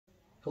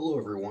Hello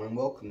everyone and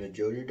welcome to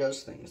Jojo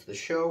Does Things, the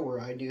show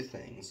where I do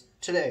things.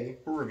 Today,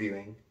 we're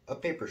reviewing a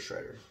paper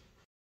shredder.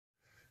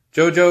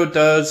 Jojo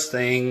does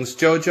things,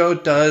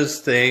 Jojo does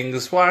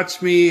things,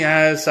 watch me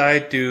as I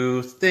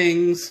do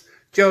things,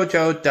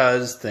 Jojo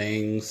does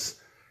things.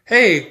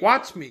 Hey,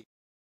 watch me!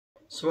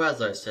 So as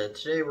I said,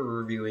 today we're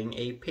reviewing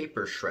a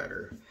paper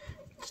shredder.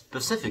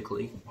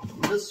 Specifically,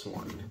 this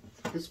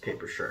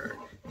paper shredder.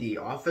 The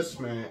Office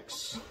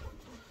Max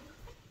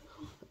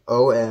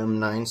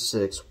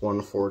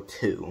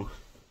OM96142.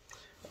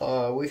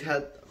 We've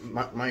had,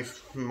 my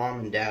mom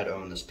and dad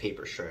own this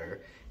paper shredder,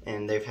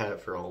 and they've had it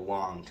for a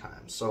long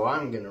time, so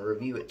I'm going to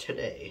review it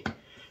today.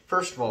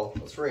 First of all,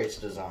 let's rate its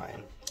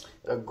design.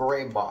 A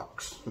gray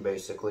box,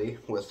 basically,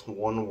 with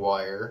one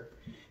wire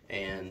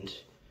and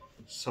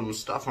some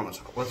stuff on the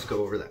top. Let's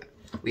go over that.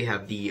 We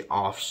have the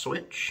off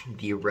switch,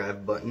 the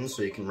rev button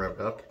so you can rev it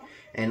up,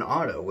 and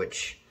auto,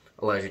 which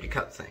allows you to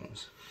cut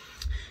things.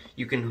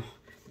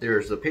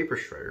 There's the paper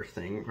shredder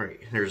thing, right?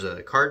 There's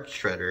a card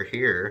shredder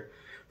here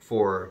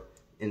for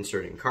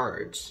inserting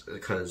cards,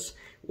 because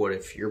what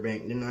if your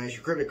bank denies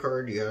your credit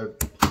card, you gotta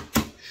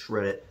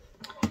shred it.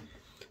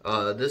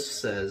 This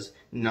says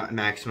not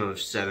maximum of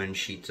 7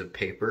 sheets of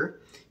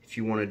paper. If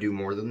you want to do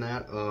more than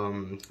that,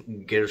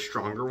 get a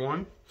stronger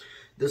one.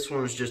 This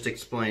one's just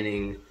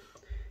explaining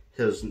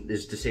his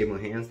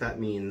disabled hands. That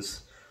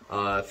means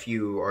if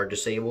you are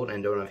disabled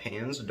and don't have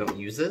hands, don't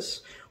use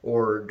this,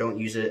 or don't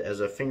use it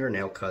as a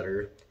fingernail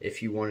cutter.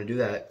 If you want to do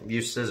that,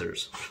 use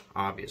scissors,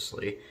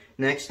 obviously.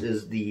 Next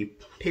is the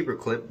paper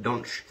clip.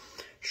 Don't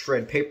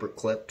shred paper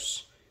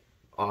clips,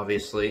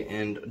 obviously,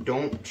 and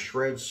don't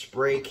shred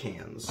spray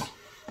cans,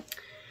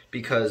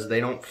 because they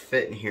don't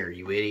fit in here,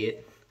 you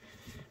idiot.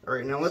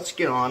 Alright, now let's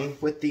get on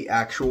with the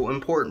actual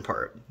important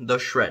part, the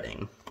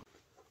shredding.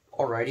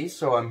 Alrighty,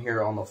 so I'm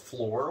here on the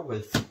floor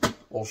with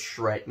old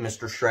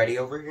Mr. Shreddy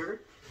over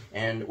here,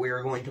 and we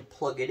are going to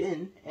plug it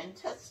in and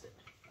test it.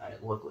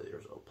 Luckily,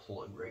 there's a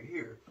plug right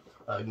here.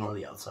 Ignore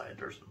the outside,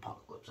 there's some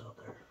pop clips out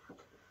there.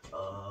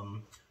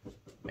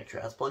 Make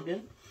sure that's plugged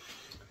in.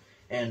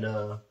 And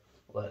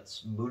let's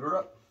boot her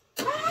up.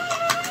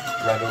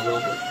 Rev it a little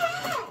bit.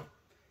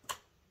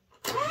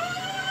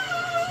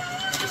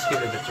 Just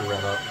give it a bit to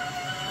rev up.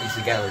 Needs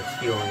to gather its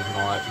feelings and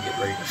all that to get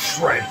ready to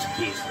shred to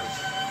pieces.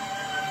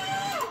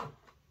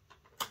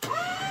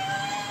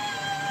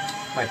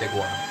 Might take a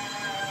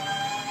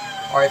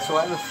while. Alright, so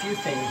I have a few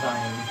things I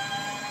am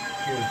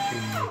here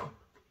to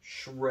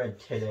shred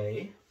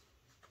today.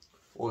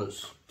 We'll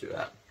just do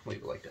that.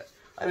 Leave it like that.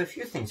 I have a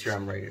few things here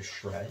I'm ready to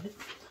shred.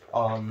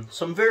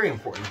 Some very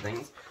important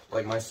things,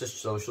 like my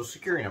social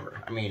security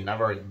number. I mean,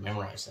 I've already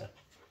memorized that.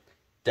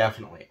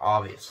 Definitely,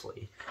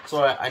 obviously.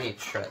 So I need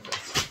to shred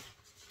this.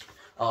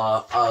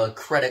 A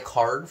credit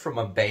card from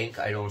a bank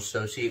I don't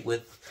associate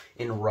with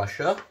in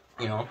Russia.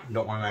 You know,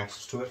 don't want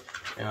access to it.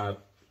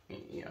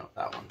 You know,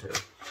 that one too.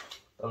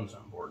 That one's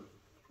on board.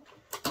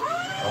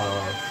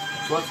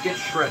 So let's get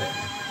shredded.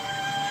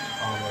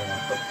 I'm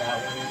gonna put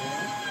that one in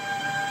there.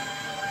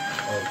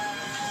 Oh,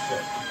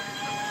 shit.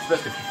 It's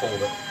best if you fold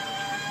it.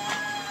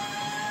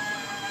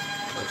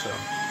 Like so.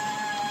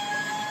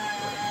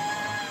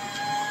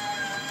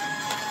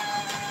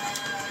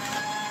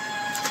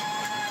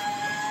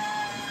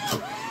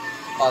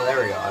 Oh,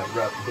 there we go. I've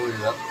booted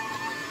it up.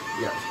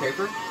 Yeah, it's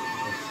paper.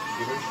 Let's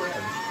give it a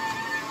shred.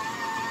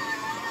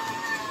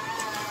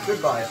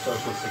 Goodbye,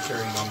 social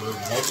security number.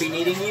 Won't be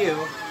needing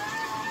you.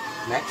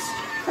 Next,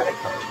 credit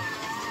card.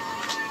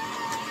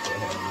 Go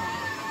ahead and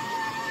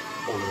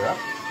hold it up.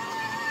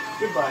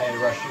 Goodbye,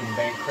 Russian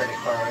bank credit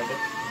card.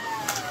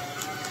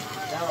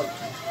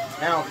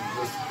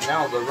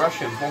 Now the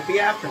Russians won't be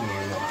after me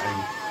anymore.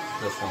 And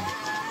this one,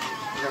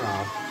 you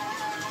know.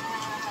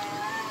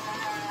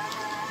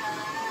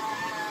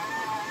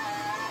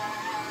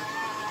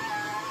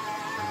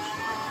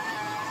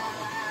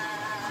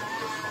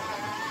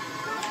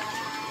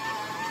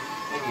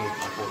 Maybe I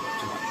hold it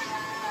too much.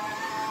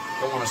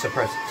 Don't want to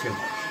suppress it too much.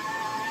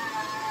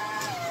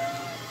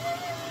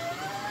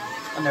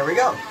 And there we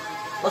go.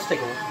 Let's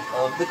take a look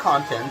at the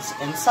contents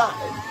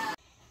inside.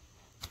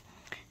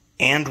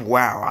 And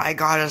wow, I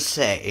gotta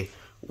say,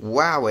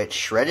 wow, it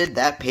shredded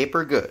that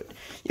paper good.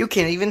 You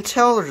can't even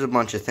tell there's a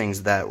bunch of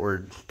things that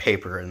were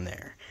paper in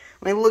there.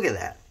 I mean, look at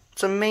that.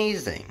 It's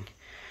amazing.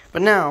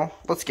 But now,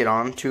 let's get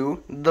on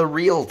to the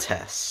real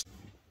test.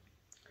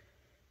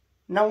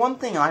 Now, one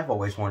thing I've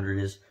always wondered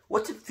is,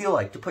 what's it feel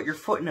like to put your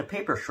foot in a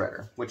paper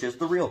shredder, which is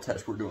the real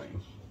test we're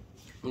doing.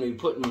 I'm going to be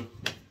putting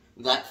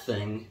that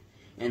thing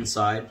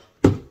inside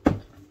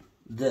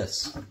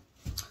this.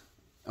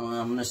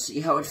 I'm going to see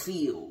how it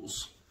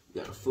feels.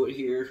 We got a foot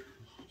here.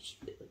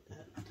 Spit like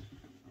that.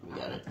 We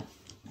got it.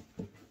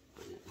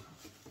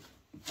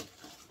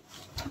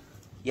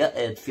 Yeah,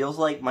 it feels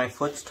like my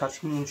foot's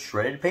touching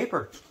shredded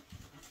paper.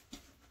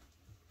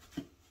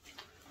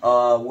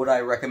 Would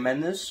I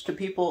recommend this to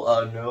people?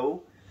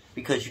 No,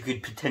 because you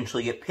could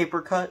potentially get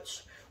paper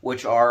cuts,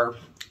 which are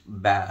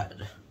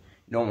bad.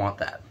 You don't want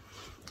that.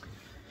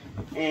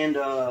 And,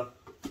 yeah,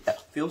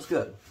 feels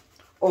good.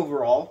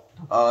 Overall,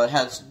 it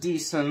has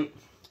decent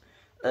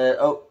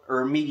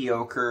or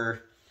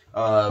mediocre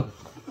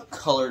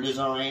color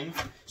design,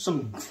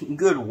 some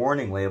good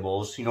warning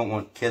labels, you don't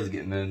want kids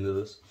getting into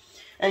this,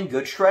 and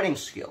good shredding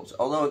skills,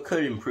 although it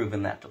could improve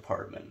in that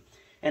department.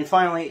 And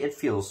finally, it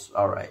feels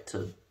alright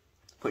to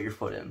put your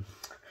foot in.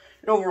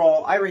 And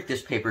overall, I rate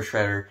this paper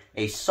shredder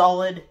a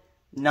solid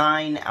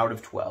 9 out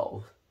of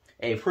 12.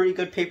 A pretty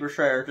good paper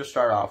shredder to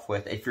start off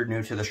with if you're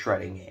new to the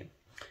shredding game.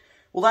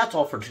 Well, that's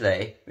all for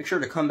today. Make sure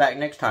to come back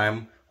next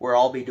time where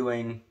I'll be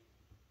doing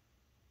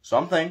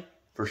something,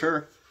 for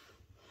sure.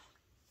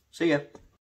 See ya.